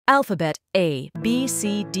Alphabet A, B,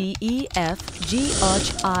 C, D, E, F, G,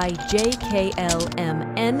 H, I, J, K, L,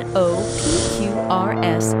 M, N, O, P, Q, R,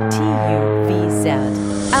 S, T, U, V,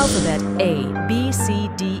 Z. Alphabet A, B, C,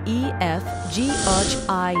 D, E, F, G, H,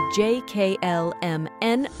 I, J, K, L, M,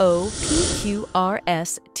 N, O, P, Q, R,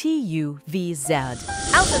 S, T, U, V, Z.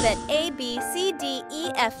 Alphabet A, B, C, D, E,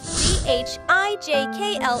 F, G, H, I, J,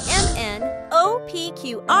 K, L, M, N, O, P,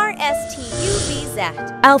 Q, R, S, T, U, V, Z.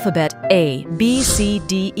 Alphabet A, B, C,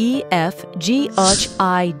 D, E, F, G, H,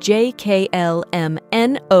 I, J, K, L, M,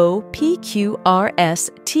 N, O, P, Q, R, S,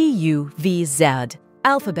 T, U, V, Z.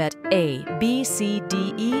 Alphabet A, B, C,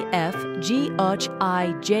 D, E, F, G, H,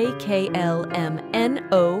 I, J, K, L, M, N,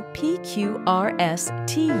 O, P, Q, R, S,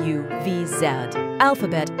 T, U, V, Z.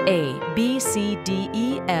 Alphabet A, B, C, D,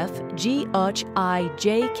 E, F, G, H, I,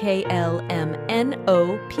 J, K, L, M, N,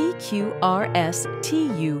 O, P, Q, R, S, T,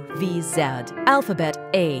 U, V, Z. Alphabet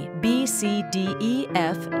A, B, C, D, E,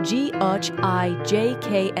 F, G, H, I, J,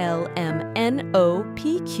 K, L, M, N, O,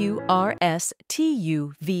 P, Q, R, S, T,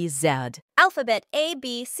 U, V, Z. Alphabet A,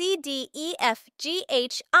 B, C, D, E, F, G,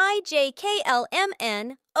 H, I, J, K, L, M,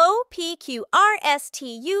 N, O, P, Q, R, S,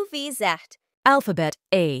 T, U, V, Z. Alphabet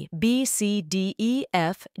A, B, C, D, E,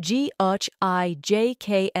 F, G, H, I, J,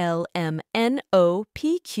 K, L, M, N, O,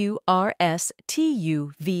 P, Q, R, S, T,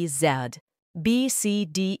 U, V, Z. B, C,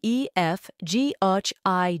 D, E, F, G, H,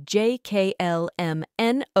 I, J, K, L, M,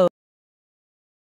 N, O